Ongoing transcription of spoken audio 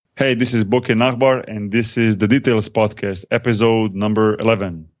Hey, this is Boki and Anže, and this is the Details Podcast, episode number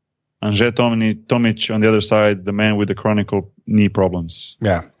 11. Anže Tomic on the other side, the man with the chronic knee problems.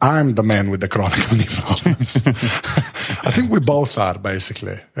 Yeah, I'm the man with the chronic knee problems. I think we both are,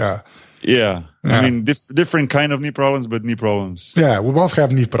 basically. Yeah. I mean, different kind of knee problems, but knee problems. Yeah, we both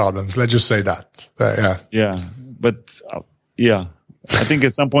have knee problems. Let's just say that. I think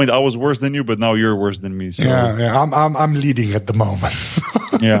at some point I was worse than you, but now you're worse than me. So. Yeah. I'm leading at the moment.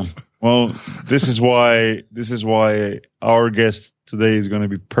 Yeah. Well, this is why our guest today is going to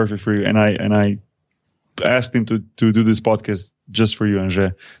be perfect for you. And I asked him to do this podcast just for you,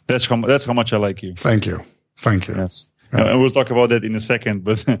 Anže. That's how much I like you. Thank you. Yes. And we'll talk about that in a second.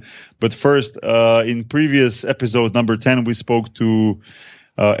 But first, in previous episode number 10, we spoke to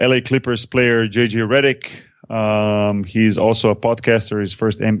LA Clippers player JJ Redick. He's also a podcaster. He's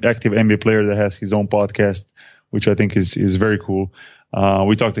first active NBA player that has his own podcast, which I think is very cool.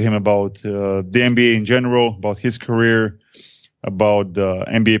 We talked to him about the NBA in general, about his career, about the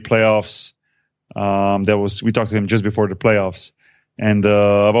NBA playoffs. We talked to him just before the playoffs, and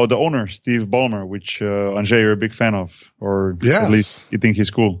about the owner, Steve Ballmer, which Anže, you're a big fan of, or yes. At least you think he's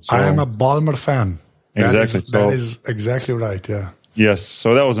cool. So, I am a Ballmer fan. Exactly. That is exactly right. Yeah. Yes.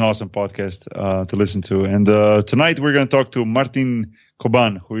 So that was an awesome podcast to listen to. And tonight we're going to talk to Martin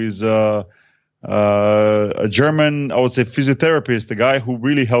Koban, who is a German, I would say, physiotherapist, the guy who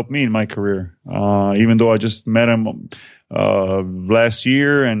really helped me in my career. Even though I just met him last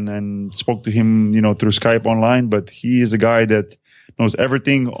year and spoke to him, through Skype online, but he is a guy that knows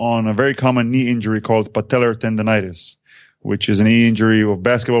everything on a very common knee injury called patellar tendonitis, which is a knee injury of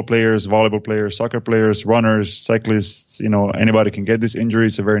basketball players, volleyball players, soccer players, runners, cyclists. Anybody can get this injury.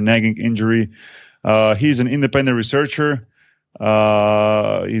 It's a very nagging injury. He's an independent researcher.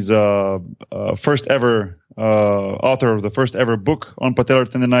 He's a first ever author of the first ever book on patellar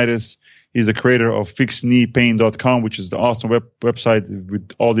tendonitis. He's the creator of fixkneepain.com, which is the awesome website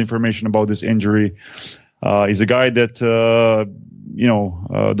with all the information about this injury. He's a guy that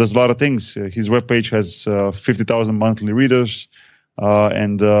does a lot of things. His webpage has 50,000 monthly readers,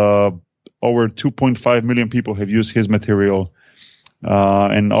 and over 2.5 million people have used his material.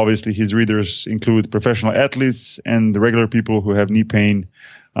 And obviously his readers include professional athletes and the regular people who have knee pain.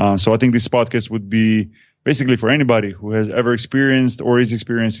 So I think this podcast would be basically for anybody who has ever experienced or is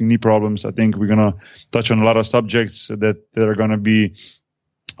experiencing knee problems. I think we're going to touch on a lot of subjects that are going to be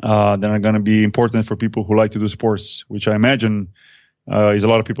important for people who like to do sports, which I imagine is a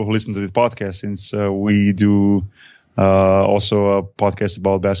lot of people who listen to this podcast, since we do also a podcast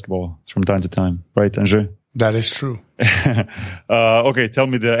about basketball from time to time. Right, Anže? That is true. Okay, tell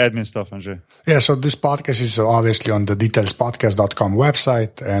me the admin stuff, Anže. Yeah, so this podcast is obviously on the detailspodcast.com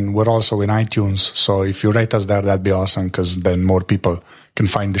website, and we're also in iTunes. So if you rate us there, that'd be awesome, because then more people can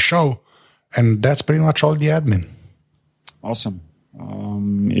find the show. And that's pretty much all the admin. Awesome.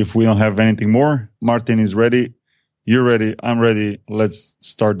 If we don't have anything more, Martin is ready. You're ready. I'm ready. Let's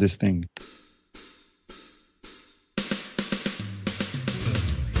start this thing.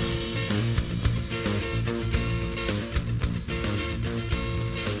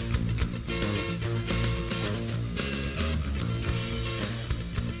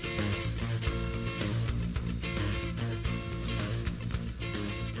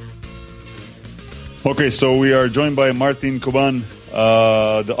 Okay, so we are joined by Martin Koban,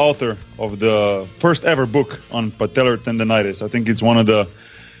 the author of the first ever book on patellar tendonitis. I think it's one of the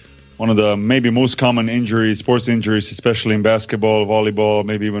maybe most common injuries, sports injuries, especially in basketball, volleyball,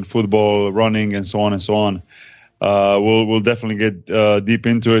 maybe even football, running, and so on and so on. We'll definitely get deep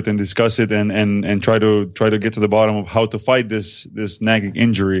into it and discuss it and try to get to the bottom of how to fight this nagging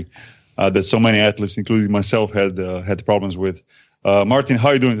injury that so many athletes, including myself, had problems with. Martin, how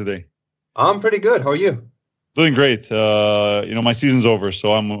are you doing today? I'm pretty good. How are you? Doing great. My season's over,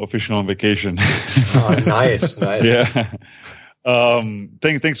 so I'm officially on vacation. Oh, nice. Yeah.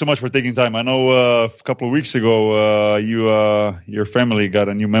 Thanks so much for taking time. I know a couple of weeks ago, your family got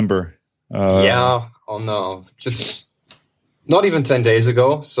a new member. Just not even 10 days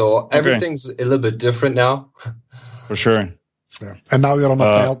ago. So everything's a little bit different now. For sure. Yeah. And now you're on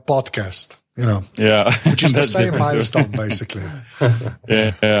a podcast, Yeah. which is the same milestone, basically.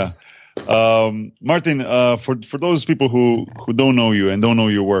 Yeah. Martin, for those people who don't know you and don't know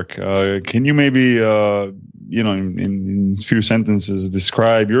your work, can you maybe, in a few sentences,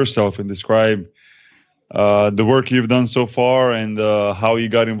 describe yourself and describe the work you've done so far and how you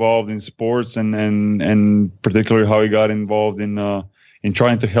got involved in sports and particularly how you got involved in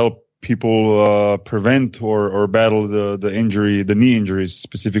trying to help people prevent or battle the knee injuries,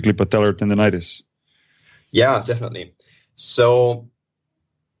 specifically patellar tendonitis? Yeah, definitely. So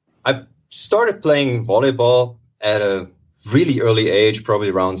I started playing volleyball at a really early age, probably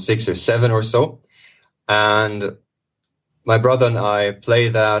around 6 or 7 or so. And my brother and I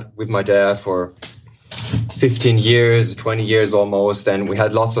played that with my dad for 15 years, 20 years almost, and we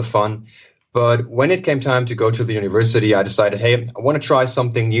had lots of fun. But when it came time to go to the university, I decided, hey, I want to try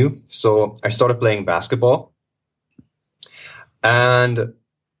something new. So I started playing basketball and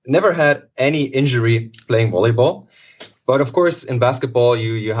never had any injury playing volleyball. But of course, in basketball,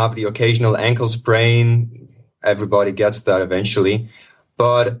 you have the occasional ankle sprain. Everybody gets that eventually.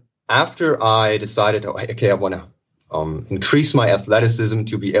 But after I decided, I want to increase my athleticism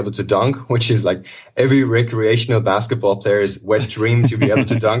to be able to dunk, which is like every recreational basketball player's wet dream to be able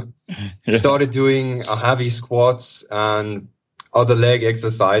to dunk. Yeah. Started doing heavy squats and other leg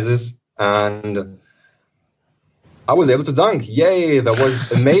exercises, and I was able to dunk. Yay, that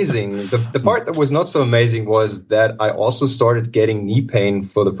was amazing. The part that was not so amazing was that I also started getting knee pain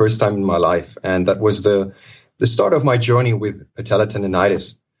for the first time in my life, and that was the start of my journey with patellar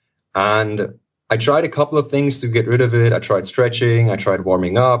tendonitis. And I tried a couple of things to get rid of it. I tried stretching, I tried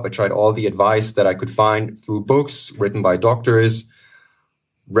warming up, I tried all the advice that I could find through books written by doctors,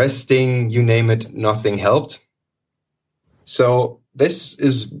 resting, you name it, nothing helped. So this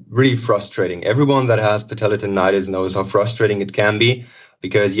is really frustrating. Everyone that has patellar tendonitis knows how frustrating it can be,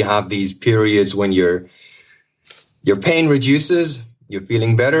 because you have these periods when your pain reduces, you're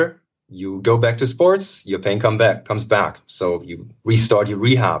feeling better, you go back to sports, your pain comes back. So you restart your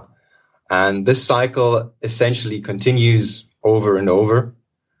rehab. And this cycle essentially continues over and over.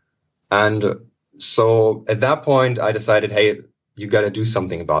 And so at that point, I decided, hey, you got to do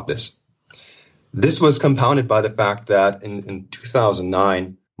something about this. This was compounded by the fact that in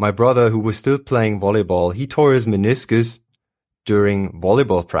 2009, my brother, who was still playing volleyball, he tore his meniscus during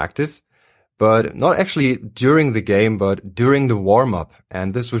volleyball practice, but not actually during the game, but during the warm-up.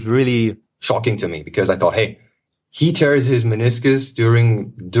 And this was really shocking to me, because I thought, hey, he tears his meniscus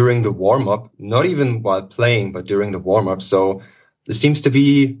during the warm-up, not even while playing, but during the warm-up. So this seems to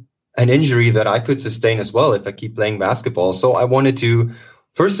be an injury that I could sustain as well if I keep playing basketball. So I wanted to,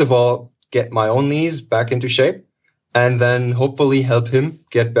 first of all, get my own knees back into shape, and then hopefully help him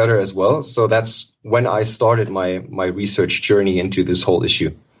get better as well. So that's when I started my research journey into this whole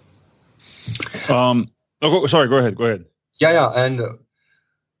issue. Sorry, go ahead. Yeah. And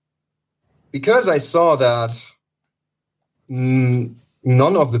because I saw that none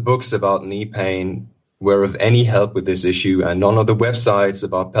of the books about knee pain were of any help with this issue, and none of the websites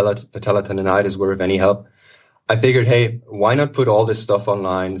about patellar tendonitis were of any help, I figured, hey, why not put all this stuff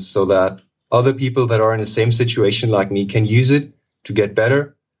online so that other people that are in the same situation like me can use it to get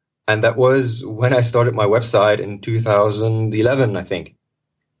better? And that was when I started my website in 2011, I think.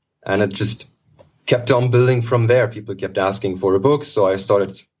 And it just kept on building from there. People kept asking for a book, so I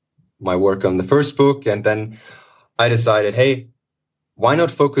started my work on the first book, and then I decided, hey, why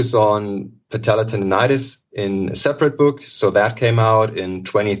not focus on patellar tendonitis in a separate book? So that came out in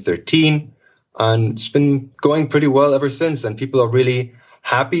 2013, and it's been going pretty well ever since. And people are really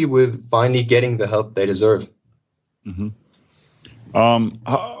happy with finally getting the help they deserve. Mm-hmm.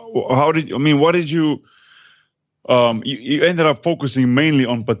 What did you? You ended up focusing mainly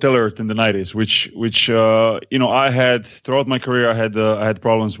on patellar tendonitis, which I had throughout my career. I had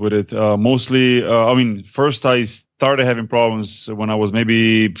problems with it. Mostly, first I started having problems when I was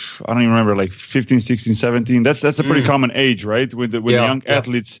maybe, I don't even remember, like 15, 16, 17. That's a pretty common age, right? When the young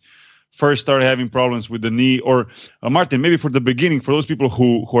athletes first started having problems with the knee. Or Martin, maybe for the beginning, for those people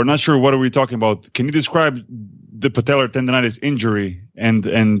who are not sure what are we talking about, can you describe the patellar tendonitis injury and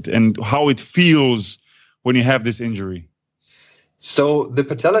how it feels when you have this injury? So the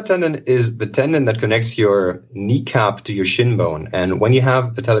patellar tendon is the tendon that connects your kneecap to your shin bone. And when you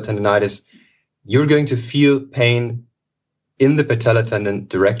have patellar tendonitis, you're going to feel pain in the patellar tendon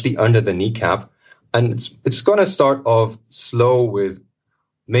directly under the kneecap. And it's going to start off slow with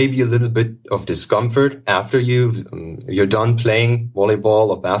maybe a little bit of discomfort after you're done playing volleyball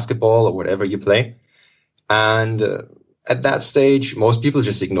or basketball or whatever you play. And at that stage, most people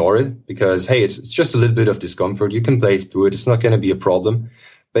just ignore it because, hey, it's just a little bit of discomfort. You can play through it. It's not going to be a problem.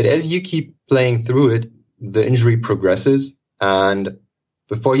 But as you keep playing through it, the injury progresses. And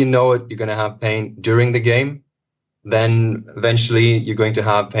before you know it, you're going to have pain during the game. Then eventually you're going to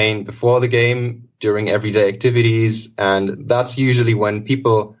have pain before the game, during everyday activities. And that's usually when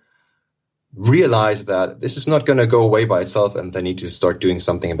people realize that this is not going to go away by itself and they need to start doing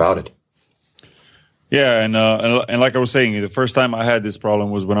something about it. Yeah, and like I was saying, the first time I had this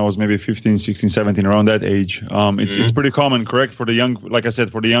problem was when I was maybe 15, 16, 17, around that age. It's pretty common, correct, for the young, like I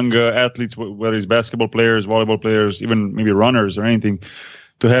said, for the young athletes, whether it's basketball players, volleyball players, even maybe runners or anything.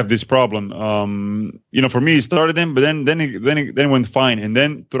 have this problem. For me, it started then, but then it went fine. And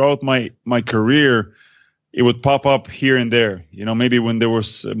then throughout my career, it would pop up here and there. Maybe when there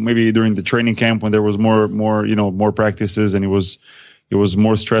was during the training camp when there was more practices and it was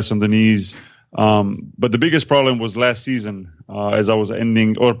more stress on the knees. But the biggest problem was last season, as I was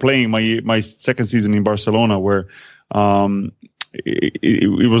ending or playing my second season in Barcelona, where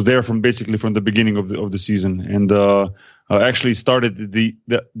it was there from the beginning of the season, and actually started the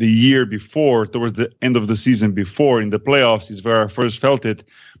year before, towards the end of the season before in the playoffs is where I first felt it.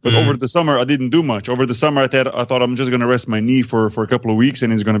 But over the summer, I didn't do much. Over the summer, I thought I'm just going to rest my knee for a couple of weeks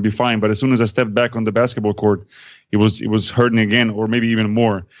and it's going to be fine. But as soon as I stepped back on the basketball court, it was hurting again, or maybe even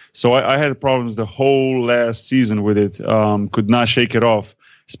more. So I had problems the whole last season with it. Could not shake it off,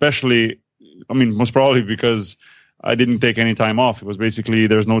 especially, most probably because I didn't take any time off. It was basically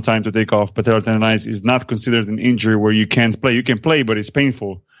there's no time to take off. Patellar tendonitis is not considered an injury where you can't play. You can play, but it's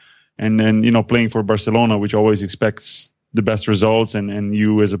painful. And then, playing for Barcelona, which always expects the best results, and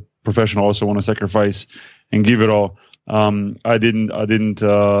you as a professional also want to sacrifice and give it all. I didn't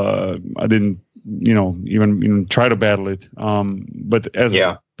even try to battle it. But as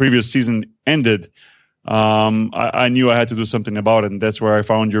the previous season ended, I knew I had to do something about it. And that's where I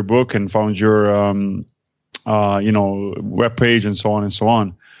found your book and found your, webpage and so on and so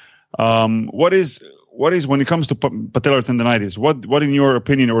on. What is when it comes to patellar tendonitis? What in your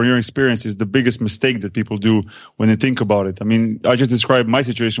opinion or your experience is the biggest mistake that people do when they think about it? I just described my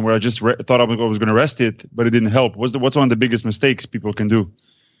situation where I just thought I was going to rest it, but it didn't help. What's one of the biggest mistakes people can do?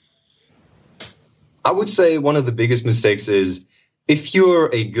 I would say one of the biggest mistakes is if you're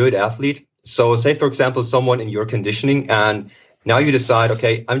a good athlete. So say, for example, someone in your conditioning, and now you decide,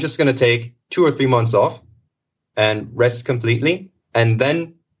 okay, I'm just going to take 2 or 3 months off and rest completely. And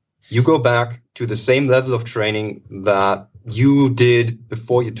then you go back to the same level of training that you did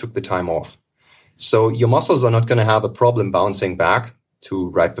before you took the time off. So your muscles are not going to have a problem bouncing back to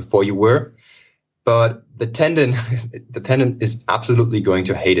right before you were. But the tendon is absolutely going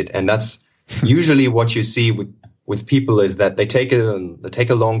to hate it. And that's usually what you see with people is that they take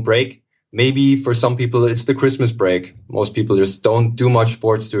a long break. Maybe for some people, it's the Christmas break. Most people just don't do much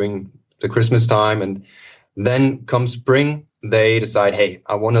sports during the Christmas time. And then come spring, they decide, hey,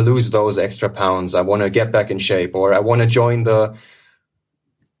 I want to lose those extra pounds. I want to get back in shape, or I want to join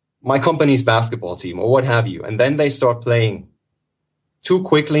my company's basketball team, or what have you. And then they start playing too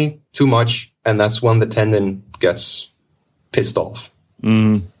quickly, too much. And that's when the tendon gets pissed off.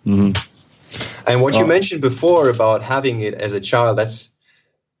 Mm-hmm. And what you mentioned before about having it as a child,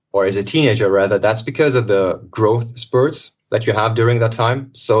 or as a teenager rather, that's because of the growth spurts that you have during that time.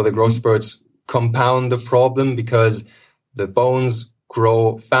 So the growth spurts compound the problem because the bones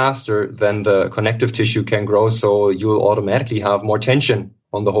grow faster than the connective tissue can grow. So you'll automatically have more tension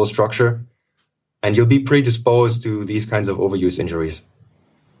on the whole structure, and you'll be predisposed to these kinds of overuse injuries.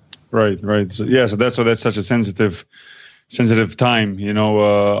 Right. So that's such a sensitive time.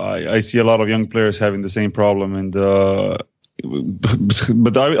 I see a lot of young players having the same problem, and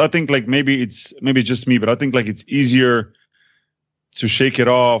but I think maybe it's just me, but I think it's easier to shake it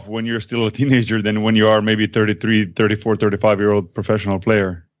off when you're still a teenager than when you are maybe 33, 34, 35-year-old professional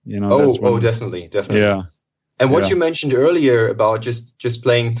player. Definitely. Yeah. And what you mentioned earlier about just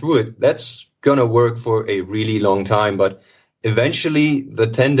playing through it, that's going to work for a really long time. But eventually the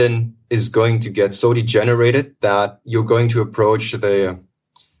tendon is going to get so degenerated that you're going to approach the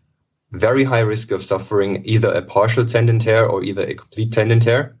very high risk of suffering either a partial tendon tear or either a complete tendon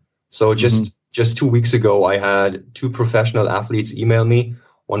tear. So just 2 weeks ago, I had 2 professional athletes email me,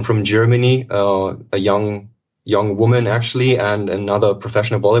 one from Germany, a young woman actually, and another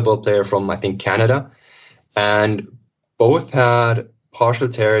professional volleyball player from, I think, Canada. And both had partial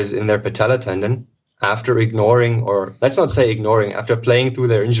tears in their patellar tendon after after playing through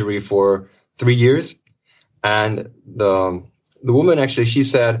their injury for 3 years. And the woman actually, she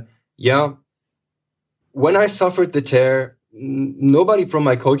said, yeah, when I suffered the tear, nobody from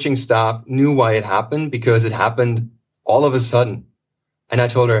my coaching staff knew why it happened because it happened all of a sudden. And I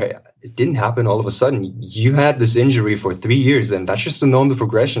told her, hey, it didn't happen all of a sudden. You had this injury for 3 years, and that's just a normal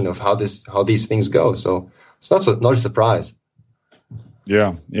progression of how these things go. So it's not a surprise.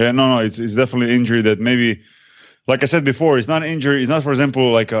 Yeah. No, it's definitely an injury that maybe, like I said before, it's not an injury. It's not, for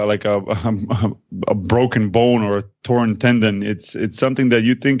example, like a broken bone or a torn tendon. It's something that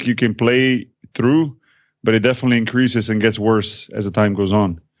you think you can play through, but it definitely increases and gets worse as the time goes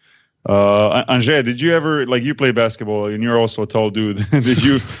on. Anže, did you ever, you play basketball and you're also a tall dude, did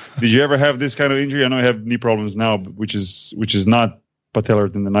you ever have this kind of injury? I know you have knee problems now, which is not patellar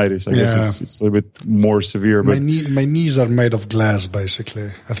tendonitis. I guess it's a little bit more severe. But my knees are made of glass,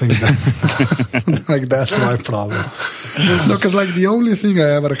 basically. I think that, like that's my problem. No, because like the only thing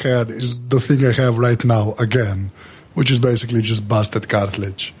I ever had is the thing I have right now again, which is basically just busted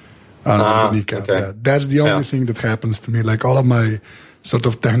cartilage on the kneecap. Okay. Yeah, that's the only thing that happens to me. Like all of my sort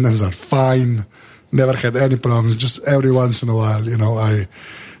of tendons are fine. Never had any problems. Just every once in a while,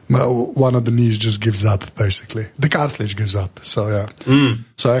 one of the knees just gives up, basically. The cartilage gives up. So, yeah.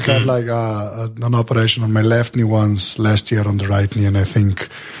 So I had like an operation on my left knee once last year on the right knee, and I think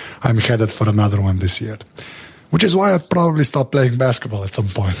I'm headed for another one this year. Which is why I'd probably stop playing basketball at some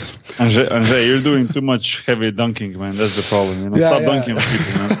point. Anže, you're doing too much heavy dunking, man. That's the problem. Stop dunking on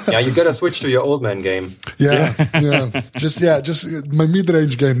people, man. Yeah, you gotta switch to your old man game. Yeah. Just my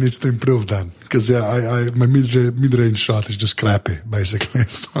mid-range game needs to improve then. Because, my mid-range shot is just crappy, basically.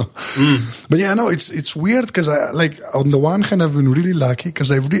 So. But yeah, no, it's weird because on the one hand, I've been really lucky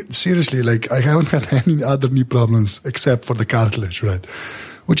because seriously, I haven't had any other knee problems except for the cartilage, right?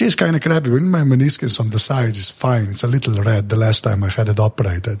 Which is kind of crappy. When my meniscus on the sides is fine. It's a little red the last time I had it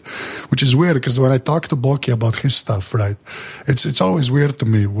operated, which is weird because when I talk to Boki about his stuff, right, it's always weird to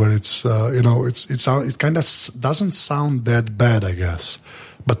me where it's, it kind of doesn't sound that bad, I guess.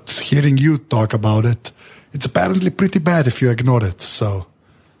 But hearing you talk about it, it's apparently pretty bad if you ignore it. So.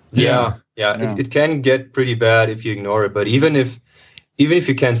 Yeah. It can get pretty bad if you ignore it. But even if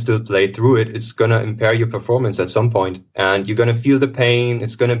you can still play through it, it's going to impair your performance at some point. And you're going to feel the pain.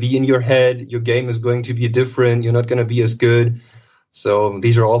 It's going to be in your head. Your game is going to be different. You're not going to be as good. So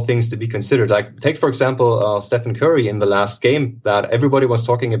these are all things to be considered. Like take, for example, Stephen Curry in the last game that everybody was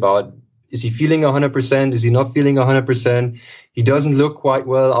talking about. Is he feeling 100%? Is he not feeling 100%? He doesn't look quite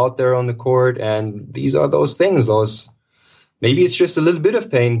well out there on the court. And these are those things. Maybe it's just a little bit of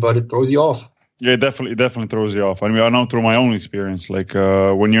pain, but it throws you off. Yeah, it definitely throws you off. I mean, I know through my own experience,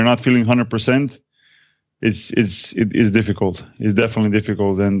 when you're not feeling 100%, it's difficult. It's definitely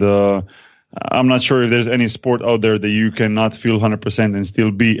difficult. And I'm not sure if there's any sport out there that you cannot feel 100% and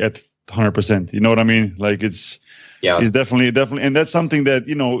still be at 100%. You know what I mean? It's definitely. And that's something that,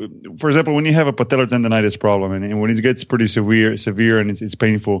 for example, when you have a patellar tendonitis problem and when it gets pretty severe and it's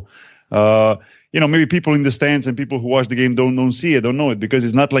painful, maybe people in the stands and people who watch the game don't see it, don't know it, because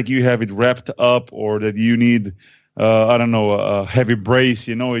it's not like you have it wrapped up or that you need, a heavy brace.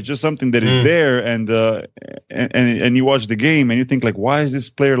 It's just something that is there, and you watch the game and you think why is this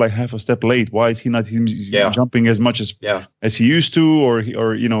player half a step late? Why is he not jumping as much as he used to, or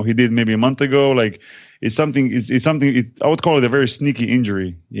he did maybe a month ago? It's something. I would call it a very sneaky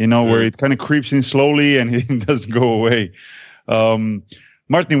injury. Where it kind of creeps in slowly and it doesn't go away.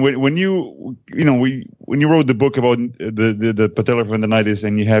 Martin, when you wrote the book about the patellar tendonitis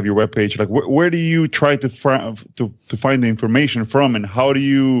and you have your webpage, where do you try to find the information from, and how do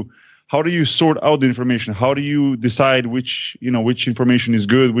you sort out the information? How do you decide which information is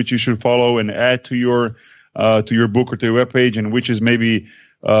good, which you should follow and add to your book or to your webpage, and which is maybe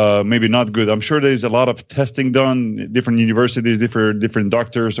not good? I'm sure there's a lot of testing done, different universities, different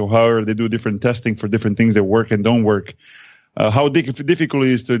doctors, or however they do different testing for different things that work and don't work. How difficult it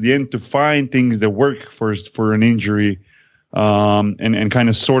is to the end to find things that work for an injury, and kind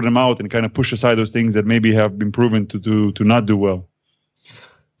of sort them out and kind of push aside those things that maybe have been proven to not do well.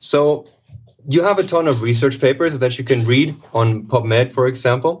 So you have a ton of research papers that you can read on PubMed, for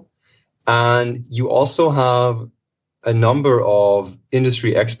example, and you also have a number of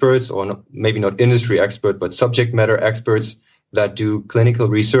industry experts, or maybe not industry expert, but subject matter experts that do clinical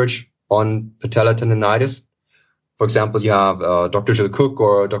research on patellar tendonitis. For example, you have Dr. Jill Cook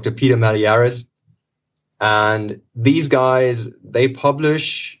or Dr. Peter Maliaris. And these guys, they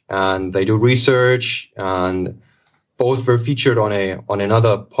publish and they do research, and both were featured on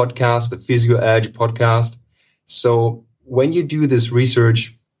another podcast, the Physio Edge podcast. So when you do this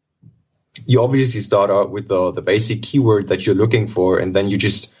research, you obviously start out with the basic keyword that you're looking for, and then you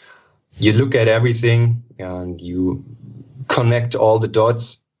look at everything and you connect all the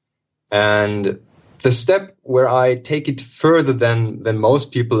dots. And the step where I take it further than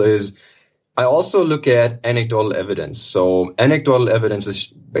most people is I also look at anecdotal evidence. So anecdotal evidence is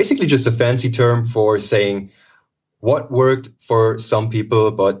basically just a fancy term for saying what worked for some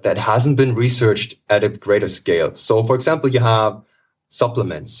people, but that hasn't been researched at a greater scale. So for example, you have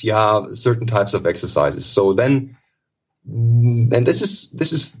supplements, you have certain types of exercises. So then, and this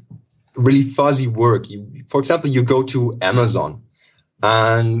is really fuzzy work. For example, you go to Amazon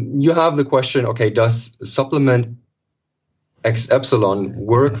and you have the question, okay, does supplement X epsilon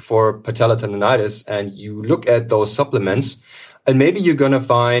work for patellar tendonitis? And you look at those supplements, and maybe you're going to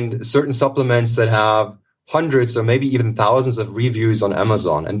find certain supplements that have hundreds or maybe even thousands of reviews on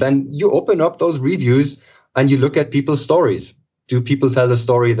Amazon. And then you open up those reviews and you look at people's stories. Do people tell the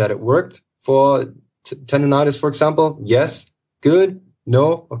story that it worked for tendonitis, for example? Yes. Good.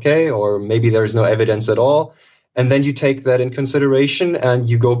 No. Okay. Or maybe there's no evidence at all. And then you take that in consideration and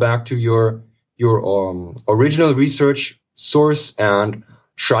you go back to your original research source and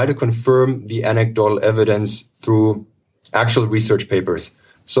try to confirm the anecdotal evidence through actual research papers.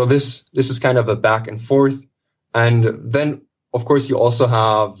 So this is kind of a back and forth. And then, of course, you also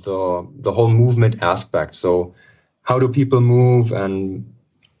have the whole movement aspect. So how do people move, and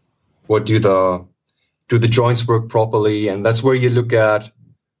what do the joints work properly? And that's where you look at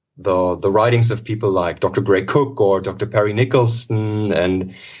the writings of people like Dr. Gray Cook or Dr. Perry Nicholson.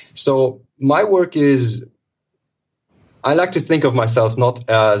 And so my work is, I like to think of myself not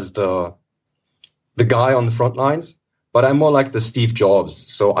as the guy on the front lines, but I'm more like the Steve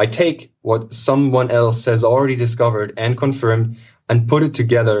Jobs. So I take what someone else has already discovered and confirmed and put it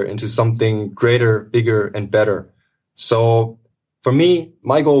together into something greater, bigger, and better. So for me,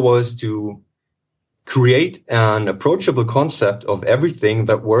 my goal was to create an approachable concept of everything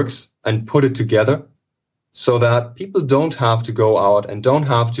that works and put it together so that people don't have to go out and don't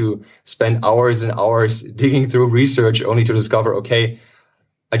have to spend hours and hours digging through research only to discover, okay,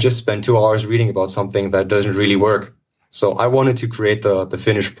 I just spent 2 hours reading about something that doesn't really work. So I wanted to create the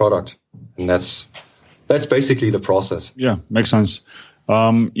finished product, and that's basically the process. Yeah, makes sense.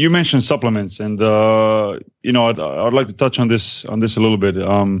 You mentioned supplements, and I'd like to touch on this a little bit.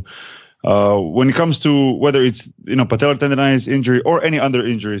 When it comes to whether it's patellar tendonitis injury or any other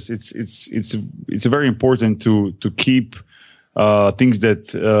injuries, it's very important to keep things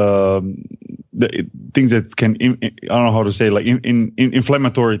that can I don't know how to say, like in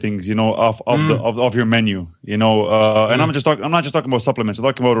inflammatory things, off your menu, and I'm not just talking about supplements. I'm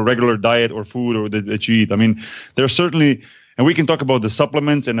talking about a regular diet or food or that you eat. I mean, there's certainly, and we can talk about the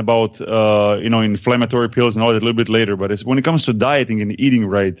supplements and about inflammatory pills and all that a little bit later. But when it comes to dieting and eating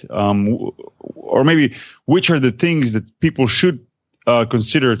right, or maybe which are the things that people should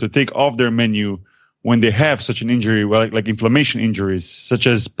consider to take off their menu when they have such an injury, like inflammation injuries, such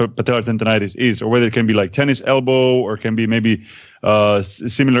as patellar tendonitis is, or whether it can be like tennis elbow or can be maybe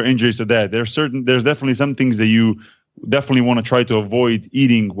similar injuries to that. There's definitely some things that you definitely want to try to avoid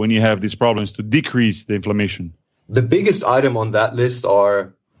eating when you have these problems to decrease the inflammation. The biggest item on that list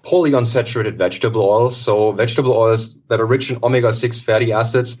are polyunsaturated vegetable oils. So vegetable oils that are rich in omega-6 fatty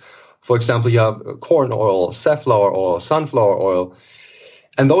acids. For example, you have corn oil, safflower oil, sunflower oil.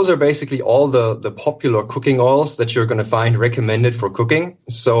 And those are basically all the popular cooking oils that you're going to find recommended for cooking.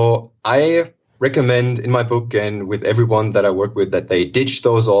 So I recommend in my book and with everyone that I work with that they ditch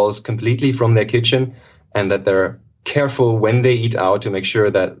those oils completely from their kitchen and that they're careful when they eat out to make sure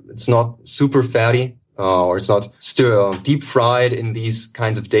that it's not super fatty or it's not still deep fried in these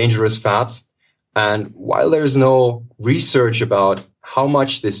kinds of dangerous fats. And while there's no research about how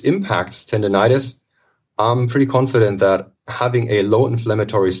much this impacts tendonitis, I'm pretty confident that having a low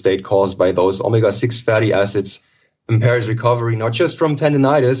inflammatory state caused by those omega-6 fatty acids impairs recovery, not just from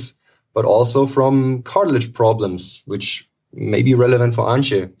tendonitis, but also from cartilage problems, which may be relevant for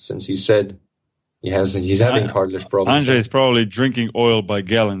Anže, since he said he's having cartilage problems. Anže is probably drinking oil by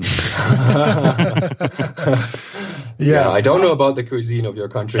gallons. Yeah, I don't know about the cuisine of your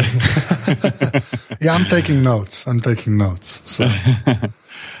country. Yeah, I'm taking notes. So.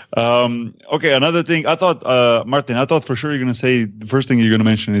 Okay, another thing. I thought, Martin, for sure you're going to say the first thing you're going to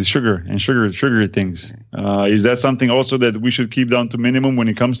mention is sugar and sugary things. Is that something also that we should keep down to minimum when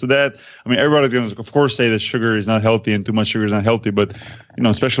it comes to that? I mean, everybody's going to, of course, say that sugar is not healthy and too much sugar is not healthy, but,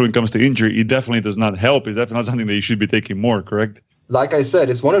 especially when it comes to injury, it definitely does not help. Is that not something that you should be taking more, correct? Like I said,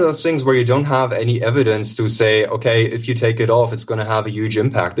 it's one of those things where you don't have any evidence to say, okay, if you take it off, it's going to have a huge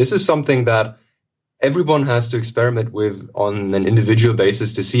impact. This is something that everyone has to experiment with on an individual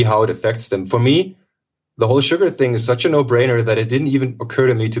basis to see how it affects them. For me, the whole sugar thing is such a no-brainer that it didn't even occur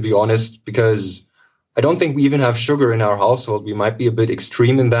to me, to be honest, because I don't think we even have sugar in our household. We might be a bit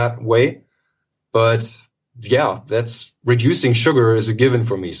extreme in that way. But yeah, that's reducing sugar is a given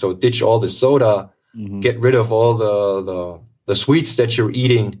for me. So ditch all the soda, get rid of all the sweets that you're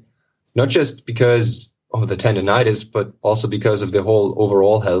eating, not just because of the tendonitis, but also because of the whole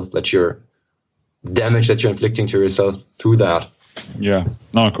overall health damage that you're inflicting to yourself through that. Yeah,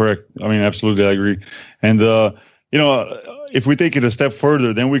 no, correct. I mean, absolutely, I agree. And if we take it a step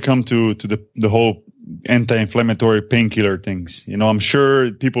further, then we come to the whole anti-inflammatory painkiller things. I'm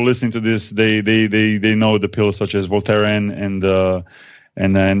sure people listening to this, they know the pills such as Voltaren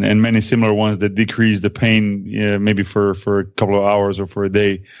and many similar ones that decrease the pain, maybe for a couple of hours or for a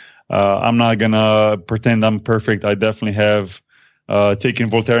day. I'm not gonna pretend I'm perfect. I definitely have taken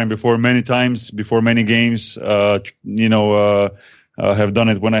Voltaren before many times, before many games. Have done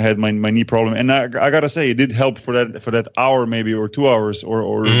it when I had my knee problem, and I gotta say it did help for that hour maybe or 2 hours,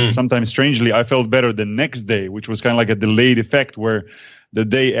 or sometimes strangely I felt better the next day, which was kind of like a delayed effect where the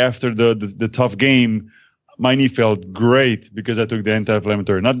day after the tough game my knee felt great because I took the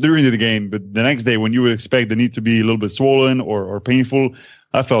anti-inflammatory. Not during the game, but the next day when you would expect the knee to be a little bit swollen or painful,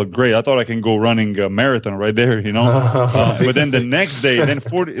 I felt great. I thought I can go running a marathon right there, But then the next day, then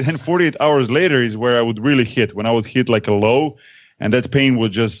 48 hours later is where I would really hit. When I would hit like a low, and that pain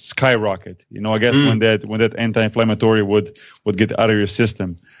would just skyrocket. I guess when that anti-inflammatory would get out of your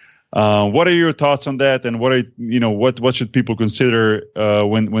system. What are your thoughts on that? And what should people consider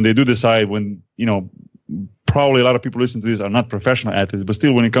when they do decide, when probably a lot of people listening to this are not professional athletes, but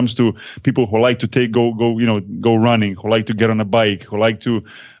still when it comes to people who like to go running, who like to get on a bike, who like to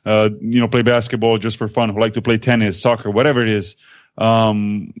play basketball just for fun, who like to play tennis, soccer, whatever it is,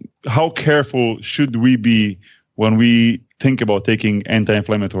 how careful should we be when we think about taking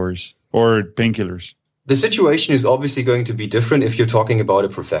anti-inflammatories or painkillers? The situation is obviously going to be different if you're talking about a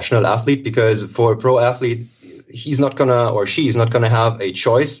professional athlete, because for a pro athlete, he's not gonna, or she's not gonna have a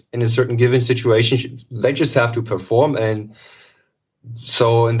choice in a certain given situation. They just have to perform, and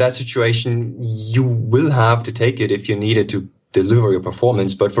so in that situation, you will have to take it if you need it to deliver your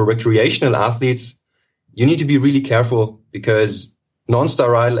performance. But for recreational athletes, you need to be really careful, because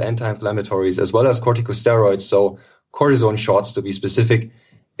non-steroidal anti-inflammatories as well as corticosteroids, so cortisone shots to be specific,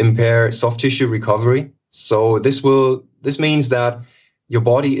 impair soft tissue recovery. So this means that your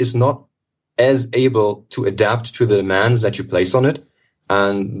body is not as able to adapt to the demands that you place on it.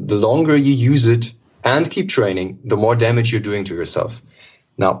 And the longer you use it and keep training, the more damage you're doing to yourself.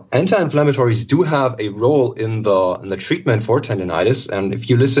 Now, anti-inflammatories do have a role in the treatment for tendinitis. And if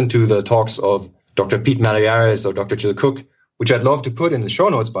you listen to the talks of Dr. Pete Malliaris or Dr. Jill Cook, which I'd love to put in the show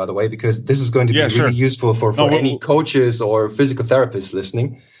notes, by the way, because this is going to be really useful for any coaches or physical therapists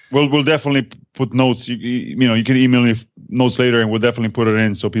listening. We'll definitely put notes. You can email me notes later, and we'll definitely put it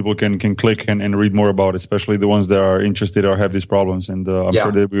in so people can click and read more about it, especially the ones that are interested or have these problems. And I'm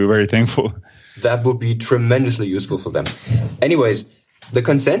sure they'll be very thankful. That would be tremendously useful for them. Anyways, the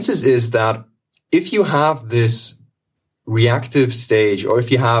consensus is that if you have this reactive stage, or if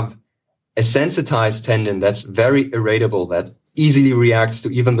you have a sensitized tendon that's very irritable, that easily reacts to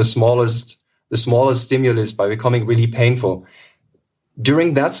even the smallest stimulus by becoming really painful,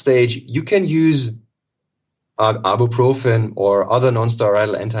 during that stage, you can use ibuprofen or other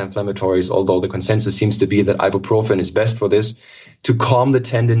non-steroidal anti-inflammatories, although the consensus seems to be that ibuprofen is best for this, to calm the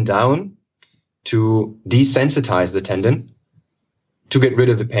tendon down, to desensitize the tendon, to get rid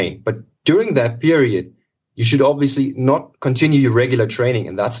of the pain. But during that period, you should obviously not continue your regular training.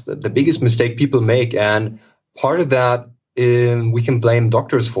 And that's the biggest mistake people make. And part of that we can blame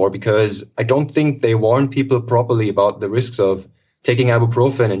doctors for, because I don't think they warn people properly about the risks of taking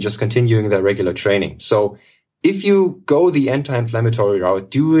ibuprofen and just continuing their regular training. So if you go the anti-inflammatory route,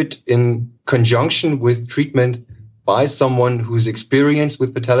 do it in conjunction with treatment by someone who's experienced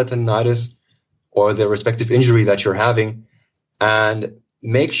with patellar tendinitis or the respective injury that you're having, and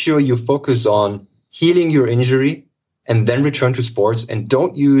make sure you focus on healing your injury and then return to sports, and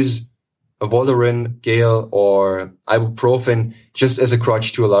don't use a Voltaren, Gale, or ibuprofen just as a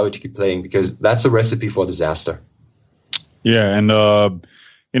crutch to allow you to keep playing, because that's a recipe for disaster. Yeah, and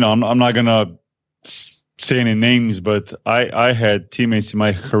I'm not gonna say any names, but I had teammates in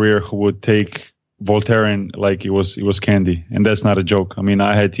my career who would take Voltaren like it was candy, and that's not a joke. I mean,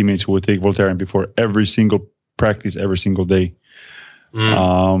 I had teammates who would take Voltaren before every single practice, every single day.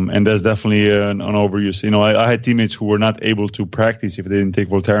 And that's definitely an overuse. I had teammates who were not able to practice if they didn't take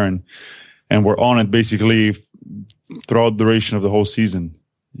Voltaren, and were on it basically throughout the duration of the whole season.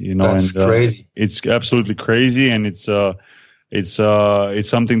 That's crazy. It's absolutely crazy, and it's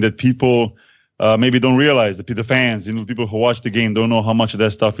something that people maybe don't realize. The fans, people who watch the game don't know how much of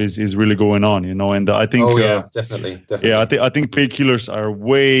that stuff is really going on. And I think, definitely. Yeah, I think painkillers are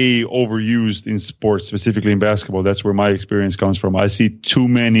way overused in sports, specifically in basketball. That's where my experience comes from. I see too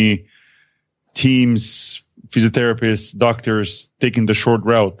many teams, physiotherapists, doctors taking the short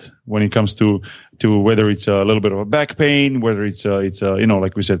route when it comes to whether it's a little bit of a back pain, whether it's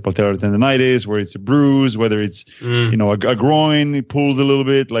like we said, patellar tendinitis, where it's a bruise, whether it's a groin pulled a little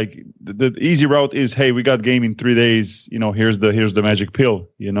bit. Like the easy route is, hey, we got game in 3 days. Here's the magic pill.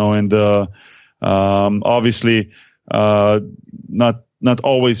 And obviously not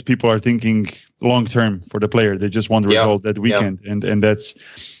always people are thinking long term for the player. They just want the result that weekend, and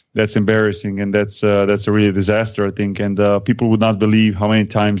that's embarrassing, and that's a really disaster, I think. And people would not believe how many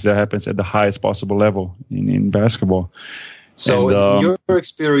times that happens at the highest possible level in basketball. So, in your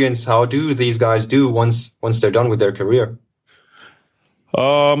experience, how do these guys do once they're done with their career?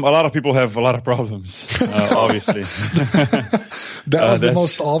 A lot of people have a lot of problems, obviously. That was the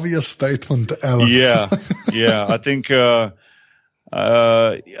most obvious statement ever. Yeah. I think, and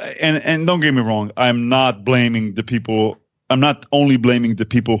don't get me wrong, I'm not blaming the people. I'm not only blaming the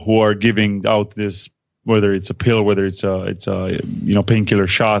people who are giving out this, whether it's a pill, whether it's a painkiller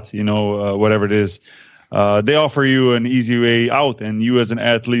shot, whatever it is. They offer you an easy way out, and you as an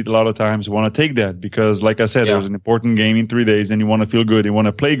athlete a lot of times want to take that because, like I said, there's an important game in 3 days and you want to feel good, you want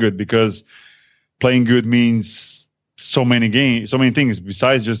to play good, because playing good means so many things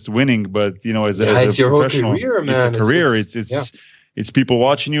besides just winning. But as a professional, career, man. It's a career. It's people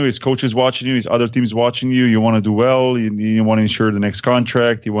watching you, it's coaches watching you, it's other teams watching you. You want to do well, you want to ensure the next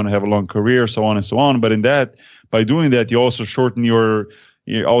contract, you want to have a long career, so on and so on. But by doing that, you also shorten I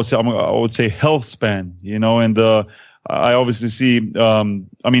would say health span, and I obviously see,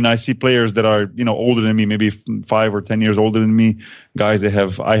 I see players that are, older than me, maybe 5 or 10 years older than me, guys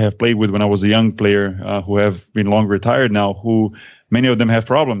that I have played with when I was a young player, who have been long retired now, who many of them have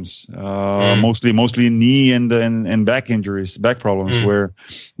problems, mostly knee and back injuries, back problems, where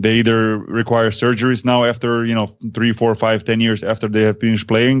they either require surgeries now after, 3, 4, 5, 10 years after they have finished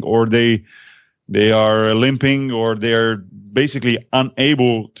playing, or they are limping, or they're basically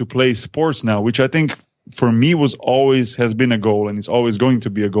unable to play sports now, which I think for me has been a goal, and it's always going to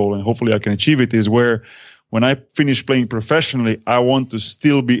be a goal, and hopefully I can achieve it, is where when I finish playing professionally, I want to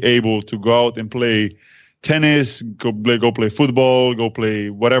still be able to go out and play tennis, go play football, go play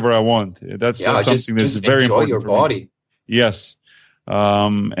whatever I want. That's something that's very important. Enjoy your body. Me. Yes.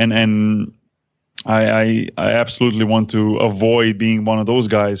 And I absolutely want to avoid being one of those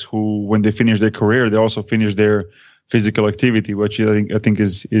guys who, when they finish their career, they also finish their physical activity, which I think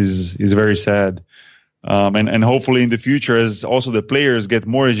is very sad. And hopefully in the future, as also the players get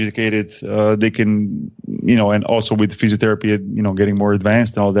more educated, they can, and also with physiotherapy, getting more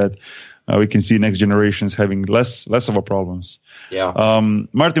advanced and all that, we can see next generations having less of a problems. Yeah.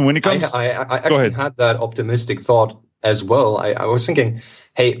 Martin, when it comes, I actually had that optimistic thought as well. I was thinking,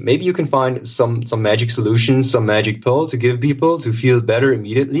 hey, maybe you can find some magic solution, some magic pill to give people to feel better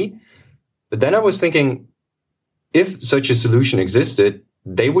immediately. But then I was thinking, if such a solution existed,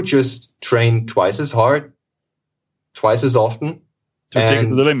 they would just train twice as hard, twice as often. To take it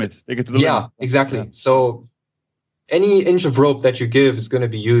to the limit. Yeah, exactly. Yeah. So any inch of rope that you give is going to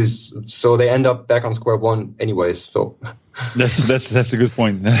be used, so they end up back on square one anyways. So that's a good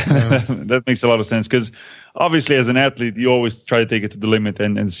point. That makes a lot of sense, because obviously as an athlete, you always try to take it to the limit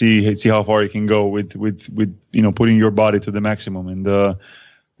and see how far you can go with putting your body to the maximum. And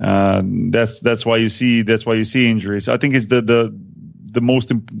that's why you see injuries. I think it's the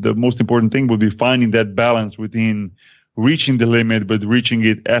most important thing would be finding that balance within reaching the limit, but reaching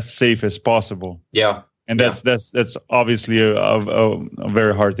it as safe as possible. Yeah. And that's obviously a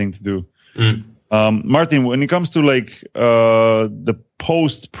very hard thing to do. Martin, when it comes to the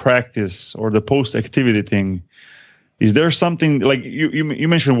post practice or the post activity thing, is there something like you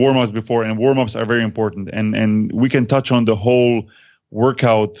mentioned warm-ups before, and warm-ups are very important, and we can touch on the whole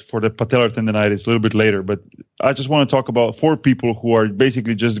workout for the patellar tendonitis a little bit later, but I just want to talk about for people who are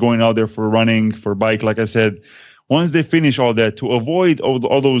basically just going out there for running, for bike, like I said, once they finish all that, to avoid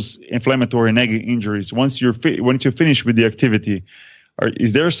all those inflammatory nagging injuries, once you finish with the activity,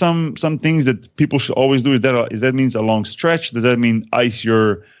 is there some things that people should always do? Is that means a long stretch? Does that mean ice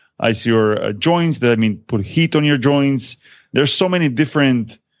your joints? Does that mean put heat on your joints? There's so many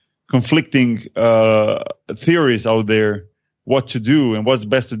different conflicting theories out there, what to do and what's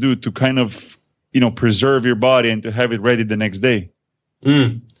best to do to kind of, preserve your body and to have it ready the next day.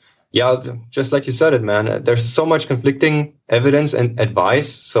 Yeah, just like you said it, man. There's so much conflicting evidence and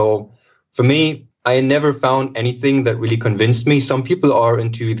advice. So for me, I never found anything that really convinced me. Some people are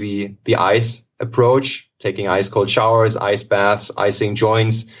into the ice approach, taking ice cold showers, ice baths, icing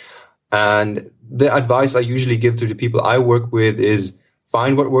joints. And the advice I usually give to the people I work with is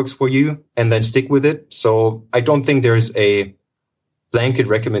find what works for you and then stick with it. So I don't think there's a blanket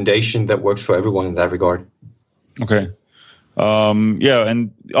recommendation that works for everyone in that regard. Okay.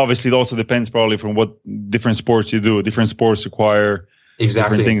 And obviously it also depends probably from what different sports you do. Different sports require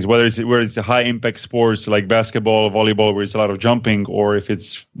different things, whether it's a high impact sports like basketball, volleyball, where it's a lot of jumping, or if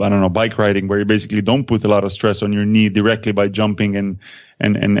it's, bike riding, where you basically don't put a lot of stress on your knee directly by jumping and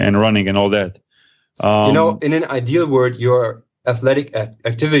running and all that. In an ideal world, your athletic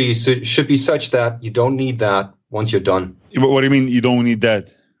activity should be such that you don't need that once you're done. What do you mean you don't need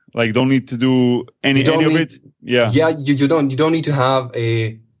that? Like, don't need to do any of it. Yeah. Yeah, you don't need to have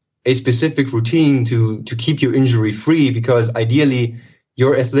a specific routine to keep you injury free, because ideally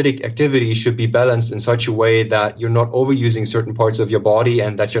your athletic activity should be balanced in such a way that you're not overusing certain parts of your body,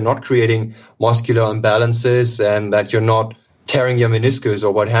 and that you're not creating muscular imbalances, and that you're not tearing your meniscus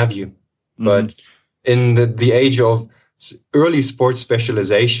or what have you. But in the age of early sports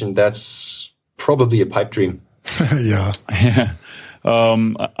specialization, that's probably a pipe dream. Yeah.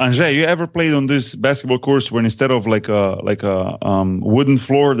 Anže, you ever played on this basketball course where instead of like a wooden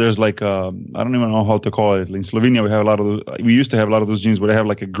floor, there's like I don't even know how to call it. In Slovenia, we used to have a lot of those gyms where they have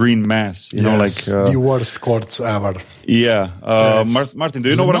like a green mass. You know, like the worst courts ever. Yeah. Martin, do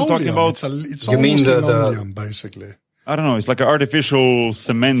you know what I'm talking about? It's almost linoleum, basically. I don't know. It's like an artificial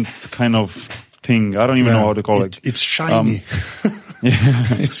cement kind of thing. I don't even know how to call it. It's shiny.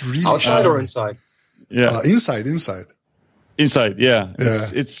 It's really outside or inside? Yeah, inside. Inside, yeah.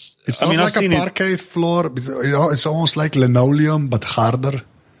 It's not like a parquet floor. It's almost like linoleum, but harder.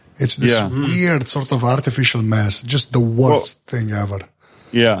 It's this weird sort of artificial mess. Just the worst thing ever.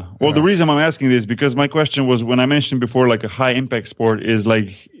 Yeah. Well, the reason I'm asking this, because my question was, when I mentioned before, like a high impact sport, is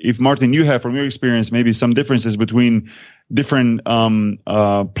like, if Martin, you have from your experience, maybe some differences between different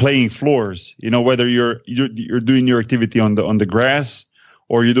playing floors. You know, whether you're doing your activity on the grass,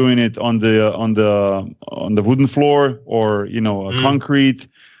 or you're doing it on the wooden floor, or concrete.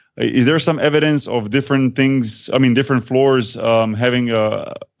 Is there some evidence of different things? I mean, different floors having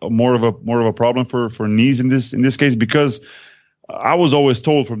more of a problem for knees in this case? Because I was always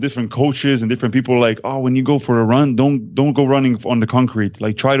told from different coaches and different people, like, oh, when you go for a run, don't go running on the concrete.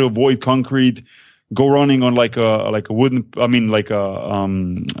 Like, try to avoid concrete. Go running on like a wooden. I mean, like a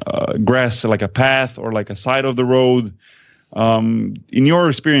grass, like a path or like a side of the road. In your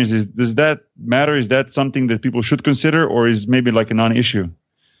experience, does that matter? Is that something that people should consider, or is maybe like a non-issue?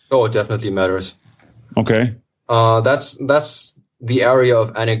 Oh, it definitely matters. Okay. That's the area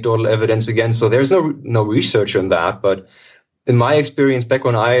of anecdotal evidence again. So there's no research on that. But in my experience, back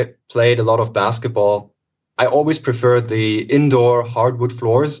when I played a lot of basketball, I always preferred the indoor hardwood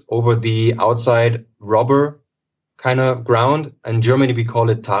floors over the outside rubber kind of ground. In Germany, we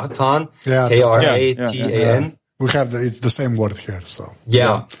call it tartan. Yeah, Tartan. Yeah. We have it's the same word here. So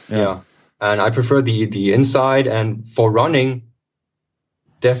yeah. And I prefer the inside. And for running,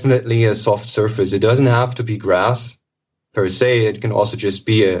 definitely a soft surface. It doesn't have to be grass per se. It can also just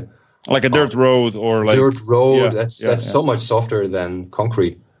be like a dirt road or like dirt road. That's so much softer than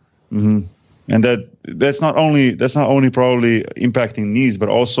concrete. Mm-hmm. And that's not only probably impacting knees, but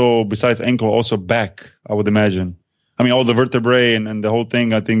also, besides ankle, also back, I would imagine. I mean, all the vertebrae and the whole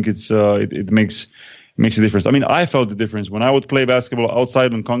thing. I think it makes a difference. I mean, I felt the difference when I would play basketball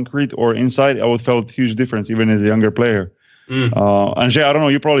outside on concrete or inside. I would felt huge difference even as a younger player. Anže, I don't know.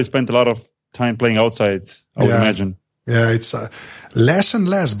 You probably spent a lot of time playing outside, I would imagine. Yeah, it's less and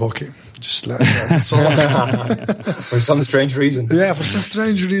less, Boki. Just less. For some strange reason. Yeah, for some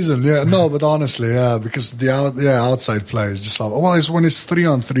strange reason. Yeah, no, but honestly, because the outside play is just it's when it's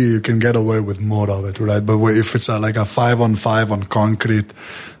 3-on-3, you can get away with more of it, right? But if it's like a 5-on-5 on concrete,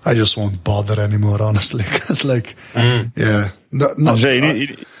 I just won't bother anymore, honestly. Because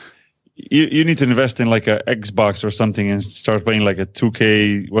Anže, you need to invest in like a Xbox or something and start playing like a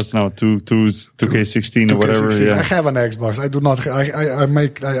 2K. What's now 2K16 or whatever. Yeah. I have an Xbox. I do not.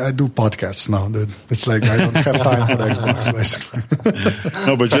 I do podcasts now, dude. It's like I don't have time for the Xbox, basically.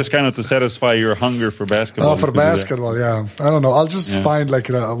 No, but just kind of to satisfy your hunger for basketball. Oh, for basketball, yeah. I don't know. I'll just find like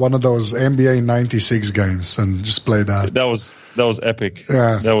one of those NBA '96 games and just play that. That was epic.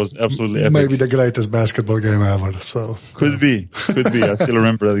 Yeah. That was absolutely epic. Maybe the greatest basketball game ever. So Could be. I still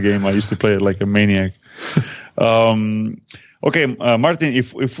remember that game. I used to play it like a maniac. Okay, Martin,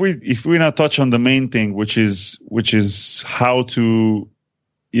 if we now touch on the main thing, which is how to,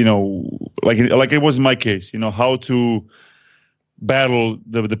 like it was in my case, how to battle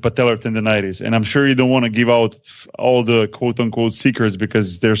the patellar tendonitis. And I'm sure you don't want to give out all the quote unquote secrets,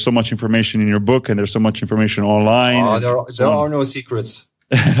 because there's so much information in your book and there's so much information online. There are no secrets.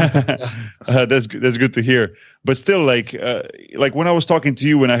 That's good to hear. But still, like when I was talking to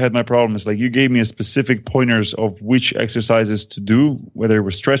you when I had my problems, like you gave me a specific pointers of which exercises to do, whether it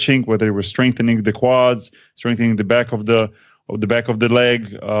was stretching, whether it was strengthening the quads, strengthening the back of the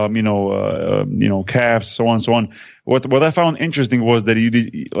leg, calves, so on and so on. What I found interesting was that you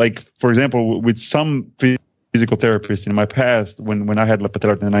did, like, for example, with some physical therapists in my past, when I had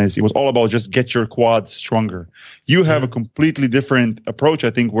patellar tendonitis, it was all about just get your quads stronger. You have a completely different approach,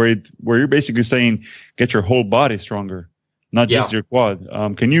 I think, where you're basically saying get your whole body stronger, not just your quad.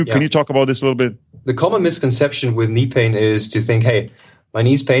 Can you talk about this a little bit? The common misconception with knee pain is to think, hey, my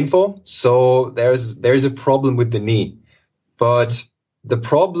knee's painful, so there's a problem with the knee. But the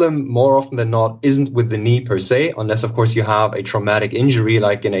problem more often than not isn't with the knee per se, unless of course you have a traumatic injury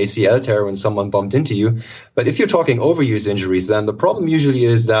like an ACL tear when someone bumped into you. But if you're talking overuse injuries, then the problem usually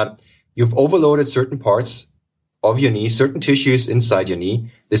is that you've overloaded certain parts of your knee, certain tissues inside your knee.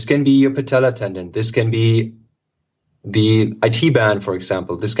 This can be your patella tendon. This can be the IT band, for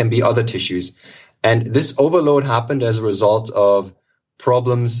example. This can be other tissues. And this overload happened as a result of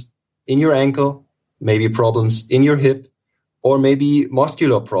problems in your ankle, maybe problems in your hip, or maybe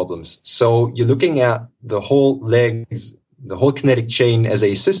muscular problems. So you're looking at the whole legs, the whole kinetic chain as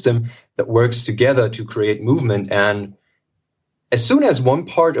a system that works together to create movement. And as soon as one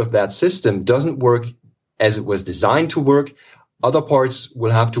part of that system doesn't work as it was designed to work, other parts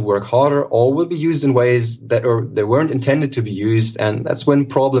will have to work harder or will be used in ways that they weren't intended to be used. And that's when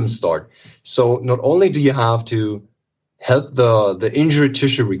problems start. So not only do you have to help the injured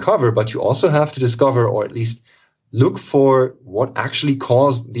tissue recover, but you also have to discover, or at least look for, what actually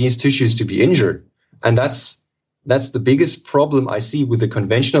caused these tissues to be injured. And that's the biggest problem I see with the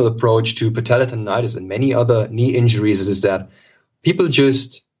conventional approach to patella tendonitis and many other knee injuries, is that people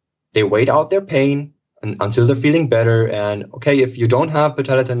they wait out their pain until they're feeling better. And okay, if you don't have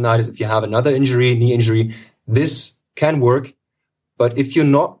patella tendonitis, if you have another injury, knee injury, this can work. But if you're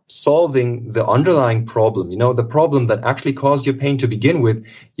not solving the underlying problem, the problem that actually caused your pain to begin with,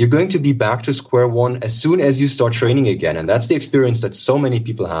 you're going to be back to square one as soon as you start training again. And that's the experience that so many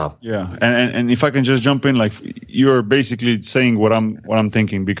people have. Yeah. And if I can just jump in, like, you're basically saying what I'm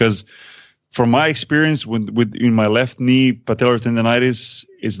thinking, because from my experience with in my left knee patellar tendonitis,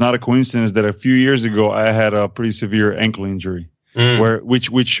 it's not a coincidence that a few years ago I had a pretty severe ankle injury.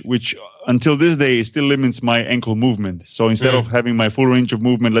 Which until this day it still limits my ankle movement. So instead of having my full range of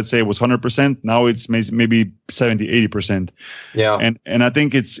movement, let's say it was 100%, now it's maybe 70-80%. Yeah. And I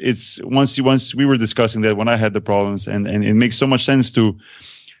think it's once we were discussing that when I had the problems, and it makes so much sense to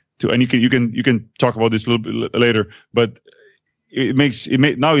and you can talk about this a little bit later, but it makes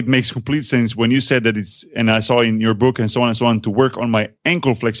complete sense when you said that and I saw in your book and so on, to work on my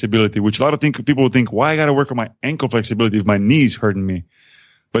ankle flexibility, which a lot of people think, why I got to work on my ankle flexibility if my knee's hurting me?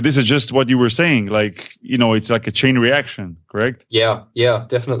 But this is just what you were saying. Like, it's like a chain reaction, correct? Yeah,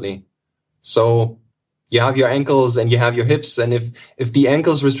 definitely. So you have your ankles and you have your hips. And if the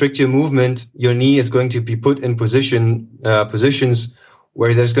ankles restrict your movement, your knee is going to be put in positions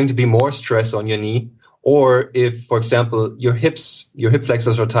where there's going to be more stress on your knee. Or if, for example, your hip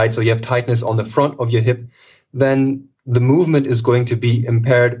flexors are tight, so you have tightness on the front of your hip, then the movement is going to be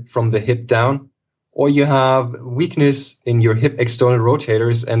impaired from the hip down. Or you have weakness in your hip external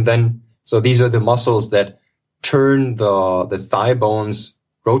rotators, and then, so these are the muscles that turn the thigh bones,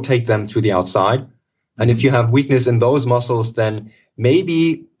 rotate them to the outside. And if you have weakness in those muscles, then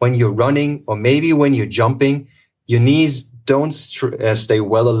maybe when you're running or maybe when you're jumping, your knees don't stay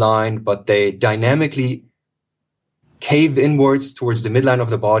well aligned, but they dynamically cave inwards towards the midline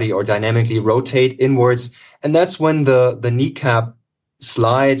of the body or dynamically rotate inwards. And that's when the kneecap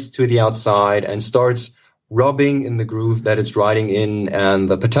slides to the outside and starts rubbing in the groove that it's riding in, and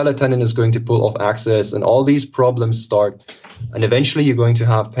the patella tendon is going to pull off axis, and all these problems start, and eventually you're going to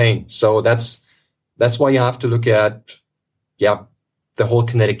have pain. So that's why you have to look at the whole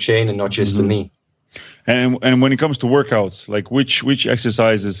kinetic chain and not just the knee. And when it comes to workouts, like which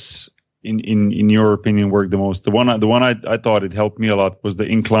exercises in your opinion work the most? The one I thought it helped me a lot was the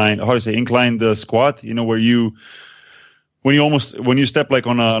inclined squat, where when you step like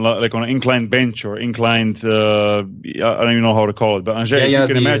on an inclined bench or inclined I don't even know how to call it, but Anže, you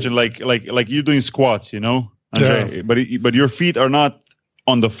can imagine like you're doing squats, Anže, but your feet are not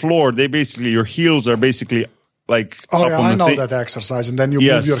on the floor. Your heels are basically like I know that exercise, and then you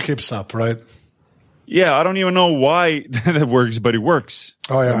move your hips up, right? Yeah, I don't even know why that works, but it works.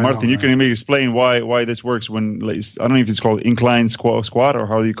 Oh yeah, Martin, you can maybe explain why this works when, I don't know if it's called inclined squat or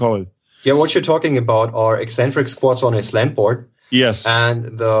how do you call it? Yeah, what you're talking about are eccentric squats on a slant board. Yes.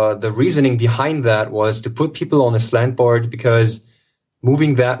 And the reasoning behind that was to put people on a slant board because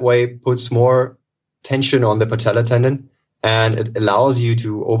moving that way puts more tension on the patella tendon, and it allows you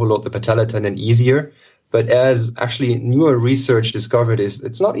to overload the patella tendon easier. But as actually newer research discovered,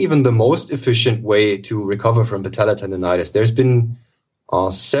 it's not even the most efficient way to recover from patella tendonitis. There's been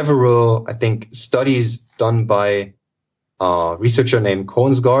several, I think, studies done by a researcher named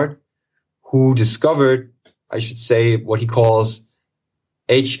Koensgaard, who discovered, I should say, what he calls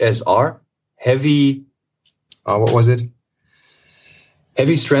HSR, heavy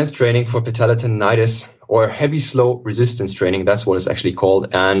strength training for patella tendonitis, or heavy slow resistance training. That's what it's actually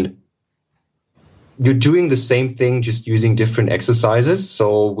called. And you're doing the same thing, just using different exercises.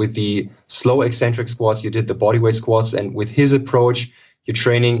 So with the slow eccentric squats, you did the bodyweight squats, and with his approach, you're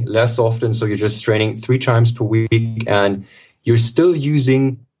training less often. So you're just training 3 times per week, and you're still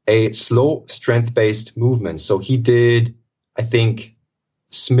using a slow strength-based movement. So he did, I think,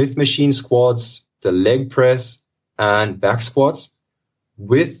 Smith machine squats, the leg press, and back squats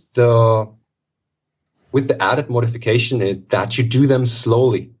with the added modification that you do them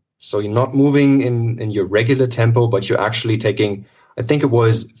slowly. So you're not moving in your regular tempo, but you're actually taking, I think it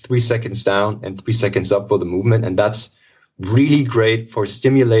was 3 seconds down and 3 seconds up for the movement. And that's really great for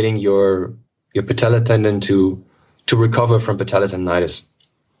stimulating your patella tendon to recover from patella tendinitis.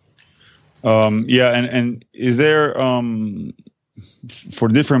 And is there, for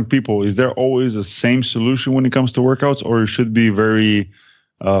different people, is there always the same solution when it comes to workouts, or it should be very,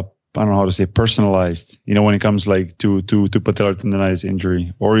 I don't know how to say, personalized, when it comes like to patellar tendonitis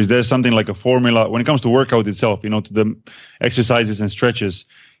injury? Or is there something like a formula when it comes to workout itself, to the exercises and stretches?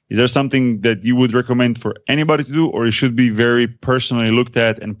 Is there something that you would recommend for anybody to do, or it should be very personally looked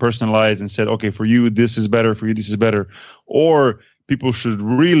at and personalized and said, okay, for you, this is better, for you, this is better? Or people should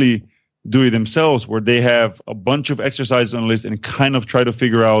really do it themselves, where they have a bunch of exercises on a list and kind of try to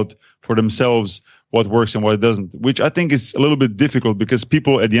figure out for themselves what works and what doesn't, which I think is a little bit difficult, because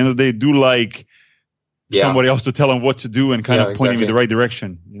people at the end of the day do like somebody else to tell them what to do and kind of point them in the right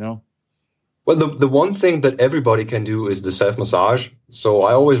direction, Well, the one thing that everybody can do is the self-massage. So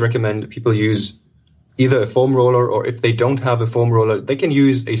I always recommend people use either a foam roller, or if they don't have a foam roller, they can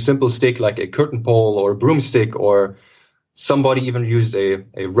use a simple stick like a curtain pole or a broomstick, or somebody even used a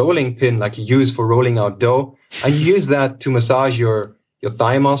rolling pin like you use for rolling out dough, and you use that to massage your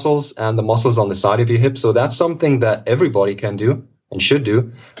thigh muscles and the muscles on the side of your hip. So that's something that everybody can do and should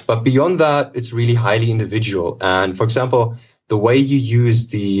do. But beyond that, it's really highly individual. And for example, the way you use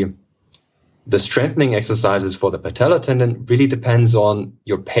the strengthening exercises for the patella tendon really depends on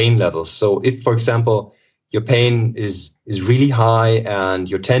your pain levels. So if, for example, your pain is really high and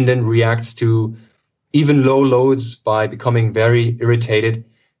your tendon reacts to even low loads by becoming very irritated,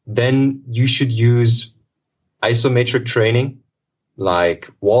 then you should use isometric training, like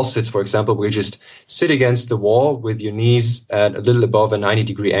wall sits, for example, where you just sit against the wall with your knees at a little above a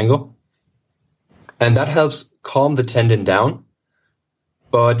 90-degree angle. And that helps calm the tendon down.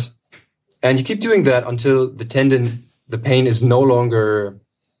 And you keep doing that until the pain is no longer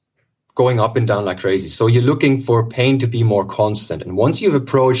going up and down like crazy. So you're looking for pain to be more constant. And once you've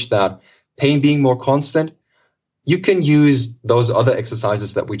approached that pain being more constant, you can use those other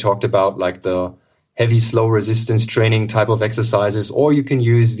exercises that we talked about, like the heavy, slow resistance training type of exercises, or you can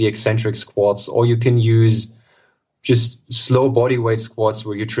use the eccentric squats, or you can use just slow body weight squats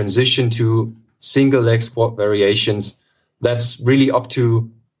where you transition to single leg squat variations. That's really up to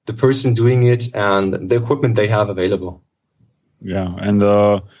the person doing it and the equipment they have available. Yeah. And,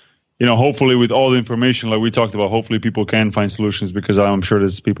 hopefully with all the information like we talked about, hopefully people can find solutions, because I'm sure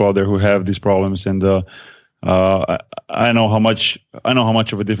there's people out there who have these problems. And I know how much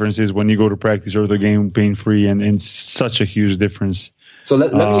of a difference is when you go to practice or the game pain free, and such a huge difference. So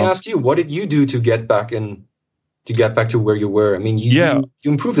let me ask you, what did you do to get back to where you were? I mean, you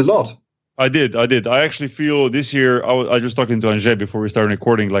improved a lot. I did. I actually feel this year, I was just talking to Anže before we started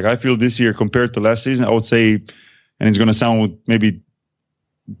recording, like I feel this year compared to last season, I would say, and it's going to sound maybe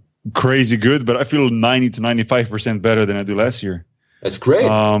crazy good, but I feel 90 to 95% better than I do last year. That's great.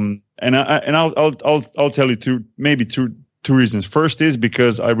 And I'll tell you two reasons. First is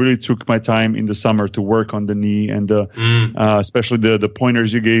because I really took my time in the summer to work on the knee, and especially the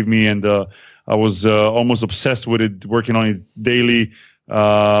pointers you gave me, and I was almost obsessed with it, working on it daily.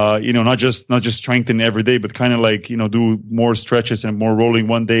 Not just strengthening every day, but kind of like, do more stretches and more rolling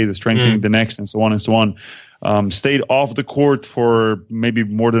one day, the strengthening the next, and so on and so on. Stayed off the court for maybe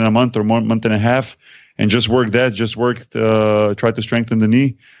more than a month or month and a half, and just worked, tried to strengthen the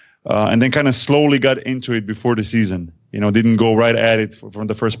knee. And then kind of slowly got into it before the season, didn't go right at it from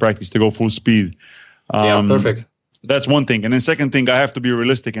the first practice to go full speed. Perfect. That's one thing. And then second thing, I have to be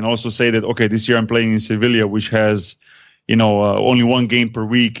realistic and also say that, okay, this year I'm playing in Sevilla, which has, only 1 game per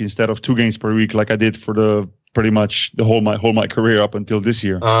week instead of 2 games per week, like I did for pretty much the whole my career up until this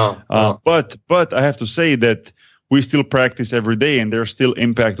year. But I have to say that we still practice every day, and there's still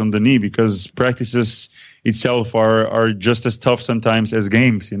impact on the knee, because practices itself are just as tough sometimes as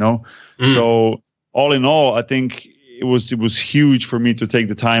games, So all in all, I think it was huge for me to take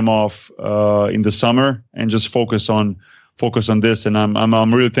the time off in the summer and just focus on this. And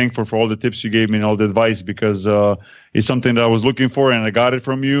I'm really thankful for all the tips you gave me and all the advice, because it's something that I was looking for, and I got it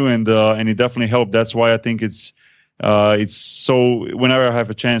from you, and it definitely helped. That's why I think it's it's so whenever I have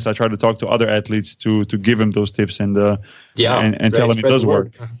a chance, I try to talk to other athletes to give them those tips and tell them it does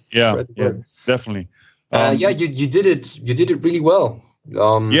work. Yeah, definitely. You did it. You did it really well.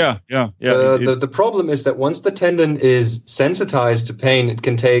 The problem is that once the tendon is sensitized to pain, it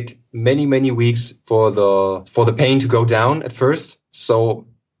can take many weeks for the pain to go down at first. So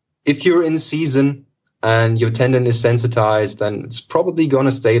if you're in season and your tendon is sensitized, then it's probably going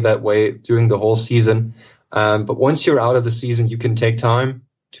to stay that way during the whole season. But once you're out of the season, you can take time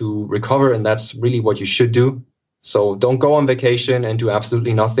to recover, and that's really what you should do. So don't go on vacation and do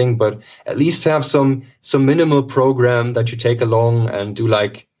absolutely nothing, but at least have some minimal program that you take along and do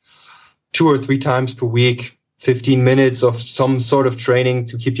like 2 or 3 times per week, 15 minutes of some sort of training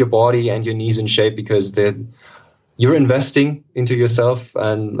to keep your body and your knees in shape, because you're investing into yourself,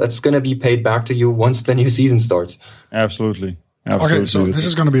 and that's going to be paid back to you once the new season starts. Absolutely. Okay, so this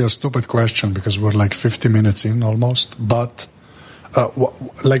is going to be a stupid question because we're like 50 minutes in almost, but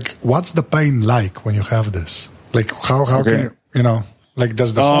what's the pain like when you have this? Like how can you like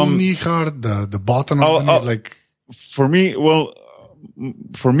does the whole knee hurt, the bottom of the knee? Like for me,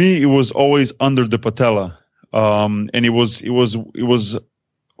 it was always under the patella, and it was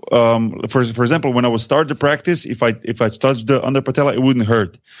for example, when I would start the practice, if I touched the under patella, it wouldn't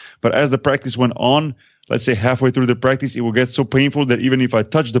hurt, but as the practice went on, let's say halfway through the practice, it will get so painful that even if I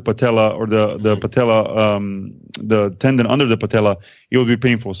touch the patella or the patella, the tendon under the patella, it will be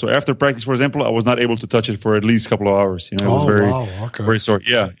painful. So after practice, for example, I was not able to touch it for at least a couple of hours. It was very sore.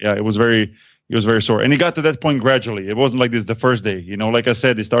 Yeah, it was very sore. And it got to that point gradually. It wasn't like this the first day. Like I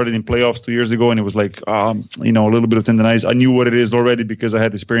said, it started in playoffs 2 years ago, and it was like, a little bit of tendonitis. I knew what it is already because I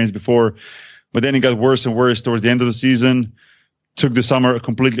had experience before. But then it got worse and worse towards the end of the season. Took the summer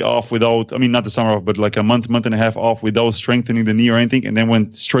completely off not the summer off, but like a month and a half off without strengthening the knee or anything, and then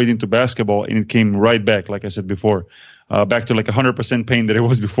went straight into basketball, and it came right back, like I said before, back to like 100% pain that it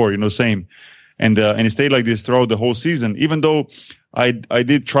was before, same. And it stayed like this throughout the whole season, even though I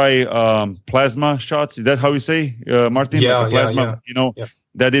did try plasma shots. Is that how you say, Martin? Yeah, like plasma,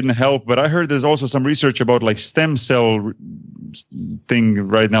 that didn't help. But I heard there's also some research about like stem cell thing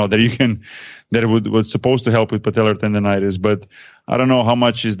right now that was supposed to help with patellar tendonitis, but I don't know how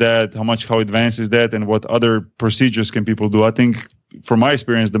much how advanced is that, and what other procedures can people do. I think from my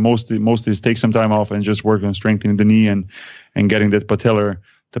experience, the most is take some time off and just work on strengthening the knee and getting that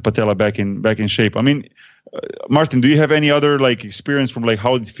patella back in shape. I mean, Martin, do you have any other like experience from like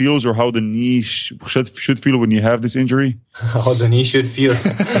how it feels or how the knee should feel when you have this injury? How the knee should feel.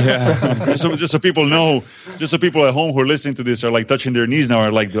 Yeah. just so people know, just so people at home who are listening to this are like touching their knees now,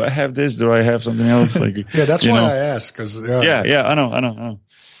 are like, do I have this? Do I have something else? Like, yeah, that's why I ask. I know.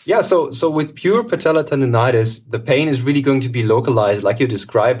 Yeah, so with pure patellar tendonitis, the pain is really going to be localized, like you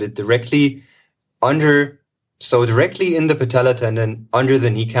described it, directly in the patellar tendon under the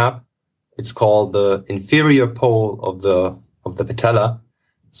kneecap. It's called the inferior pole of the patella.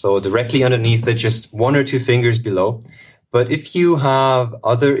 So directly underneath it, just 1 or 2 fingers below. But if you have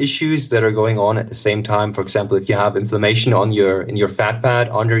other issues that are going on at the same time, for example, if you have inflammation in your fat pad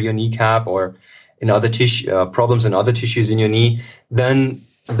under your kneecap, or in other problems in other tissues in your knee, then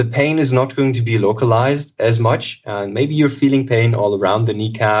the pain is not going to be localized as much. And maybe you're feeling pain all around the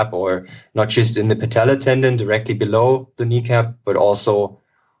kneecap, or not just in the patellar tendon directly below the kneecap, but also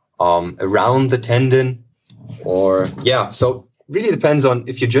around the tendon. So really depends on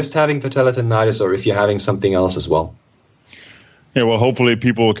if you're just having patellar tendonitis or if you're having something else as well. Yeah, well, hopefully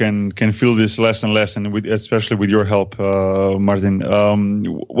people can feel this less and less, and especially with your help, Martin.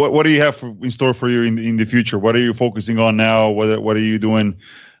 What do you have in store for you in the future? What are you focusing on now? What are you doing,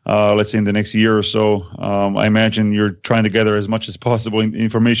 let's say, in the next year or so? I imagine you're trying to gather as much as possible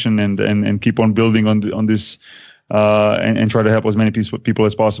information and keep on building on this and try to help as many people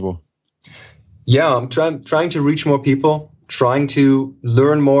as possible. Yeah, I'm trying to reach more people, trying to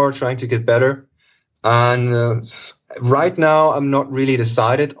learn more, trying to get better, and. Right now, I'm not really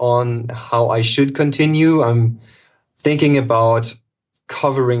decided on how I should continue. I'm thinking about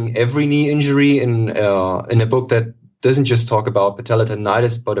covering every knee injury in a book that doesn't just talk about patellar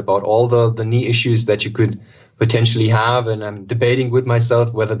tendonitis, but about all the knee issues that you could potentially have. And I'm debating with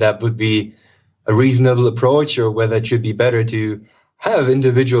myself whether that would be a reasonable approach, or whether it should be better to have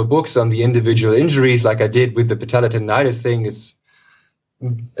individual books on the individual injuries like I did with the patellar tendonitis thing.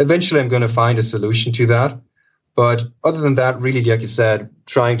 Eventually I'm going to find a solution to that. But other than that, really, like you said,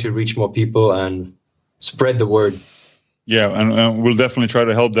 trying to reach more people and spread the word. Yeah, and we'll definitely try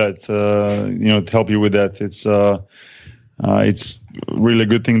to help that. To help you with that. It's really a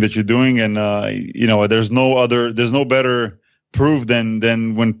good thing that you're doing, and there's no better proof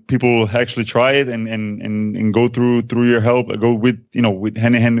than when people actually try it and go through your help, go with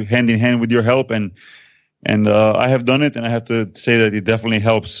hand in hand with your help. And I have done it, and I have to say that it definitely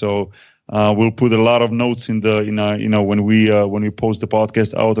helps. So we'll put a lot of notes when we post the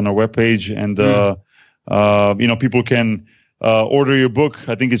podcast out on our webpage, and people can order your book.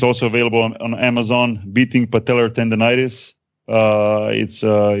 I think it's also available on Amazon. Beating Patellar Tendonitis. It's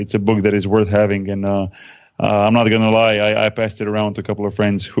a book that is worth having, and I'm not gonna lie, I passed it around to a couple of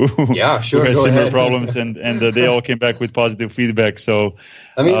friends who who had similar problems, and they all came back with positive feedback. So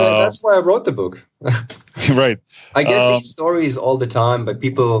I mean, that's why I wrote the book. Right. I get these stories all the time, but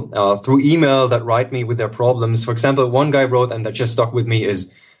people through email that write me with their problems. For example, one guy wrote, and that just stuck with me,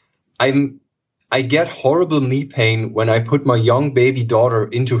 is I get horrible knee pain when I put my young baby daughter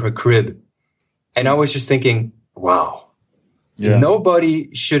into her crib. And I was just thinking, wow,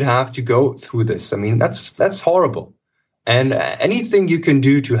 nobody should have to go through this. I mean, that's horrible. And anything you can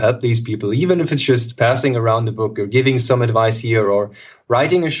do to help these people, even if it's just passing around the book or giving some advice here or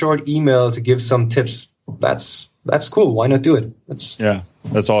writing a short email to give some tips, that's cool. Why not do it?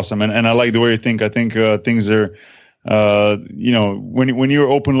 That's awesome. And I like the way you think. I think things are, when you're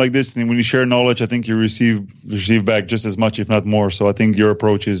open like this and when you share knowledge, I think you receive back just as much, if not more. So I think your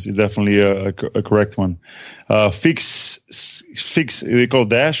approach is definitely a correct one. Fix, they call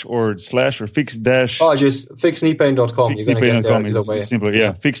dash or slash or fix dash. Oh, just fixkneepain.com. Fixkneepain.com is simpler.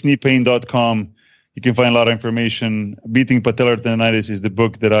 Yeah. Fixkneepain.com. You can find a lot of information. Beating Patellar Tendonitis is the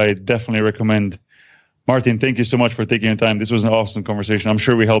book that I definitely recommend. Martin, thank you so much for taking your time. This was an awesome conversation. I'm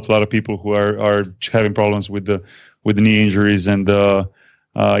sure we helped a lot of people who are having problems with the knee injuries, and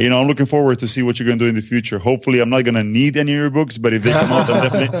I'm looking forward to see what you're going to do in the future. Hopefully, I'm not going to need any of your books, but if they come out,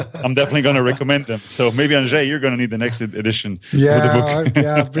 I'm definitely going to recommend them. So maybe Anže, you're going to need the next edition. Yeah, of the book.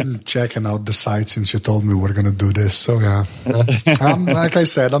 I've been checking out the site since you told me we're going to do this. So yeah, like I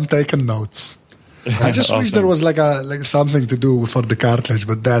said, I'm taking notes. I just wish there was like something to do for the cartilage,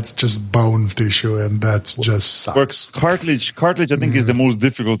 but that's just bone tissue, and that's just sucks. Cartilage, I think, is the most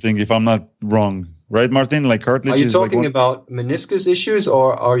difficult thing, if I'm not wrong. Right, Martin? Like cartilage. Are you talking about meniscus issues,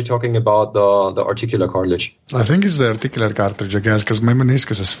 or are you talking about the articular cartilage? I think it's the articular cartilage, I guess, because my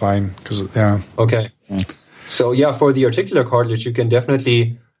meniscus is fine. Okay. So for the articular cartilage, you can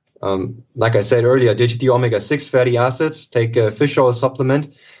definitely, like I said earlier, ditch the omega-6 fatty acids, take a fish oil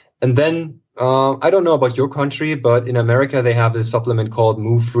supplement, and then I don't know about your country, but in America they have this supplement called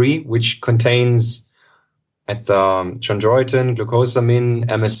Move Free, which contains chondroitin, glucosamine,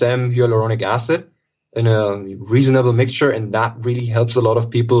 MSM, hyaluronic acid in a reasonable mixture, and that really helps a lot of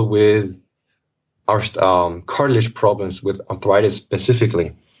people with our cartilage problems, with arthritis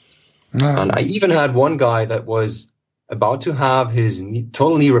specifically. And I even had one guy that was about to have his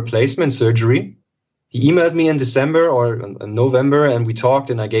total knee replacement surgery. He emailed me in December or in November, and we talked,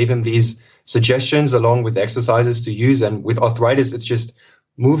 and I gave him these suggestions along with exercises to use. And with arthritis, it's just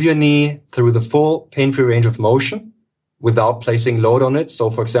move your knee through the full pain-free range of motion without placing load on it. So,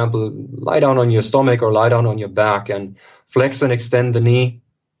 for example, lie down on your stomach or lie down on your back and flex and extend the knee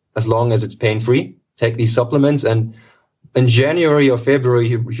as long as it's pain-free. Take these supplements. And in January or February,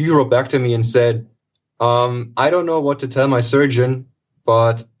 he wrote back to me and said, I don't know what to tell my surgeon,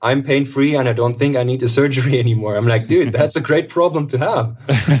 but I'm pain-free and I don't think I need a surgery anymore. I'm like, dude, that's a great problem to have.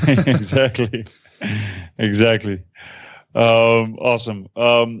 Exactly. Awesome.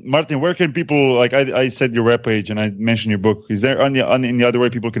 Martin, where can people, like I said your webpage and I mentioned your book. Is there in the other way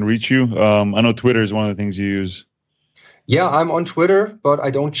people can reach you? I know Twitter is one of the things you use. Yeah, I'm on Twitter, but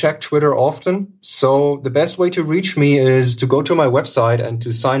I don't check Twitter often. So the best way to reach me is to go to my website and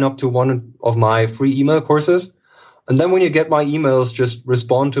to sign up to one of my free email courses. And then when you get my emails, just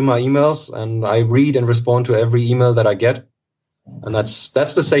respond to my emails, and I read and respond to every email that I get. And that's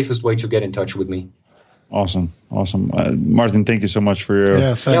the safest way to get in touch with me. Awesome. Martin, thank you so much for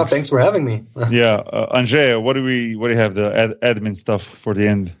your... thanks for having me. Anže, what do you have, the admin stuff for the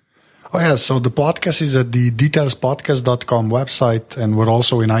end? Oh, yeah. So the podcast is at the detailspodcast.com website, and we're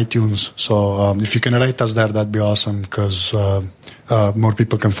also in iTunes. So if you can rate us there, that'd be awesome, because more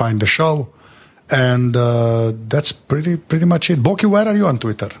people can find the show. And that's pretty much it. Boki, where are you on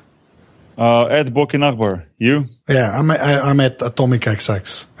Twitter? At Boki and Anže. You? Yeah, I'm at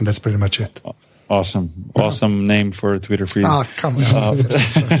AtomicXX, and that's pretty much it. Awesome name for a Twitter feed. Come on.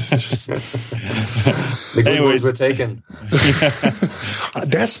 The good ones were taken.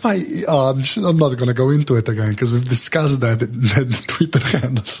 That's my... I'm not going to go into it again, because we've discussed that Twitter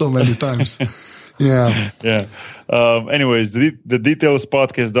handle so many times. Yeah. Anyways, the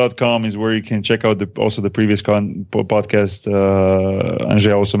detailspodcast.com is where you can check out also the previous podcast.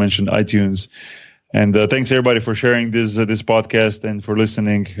 Anže also mentioned iTunes. And thanks everybody for sharing this podcast and for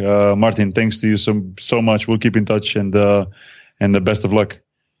listening. Martin, thanks to you so much. We'll keep in touch, and the best of luck.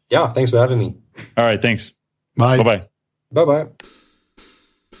 Yeah, thanks for having me. All right, thanks. Bye. Bye-bye. Bye-bye.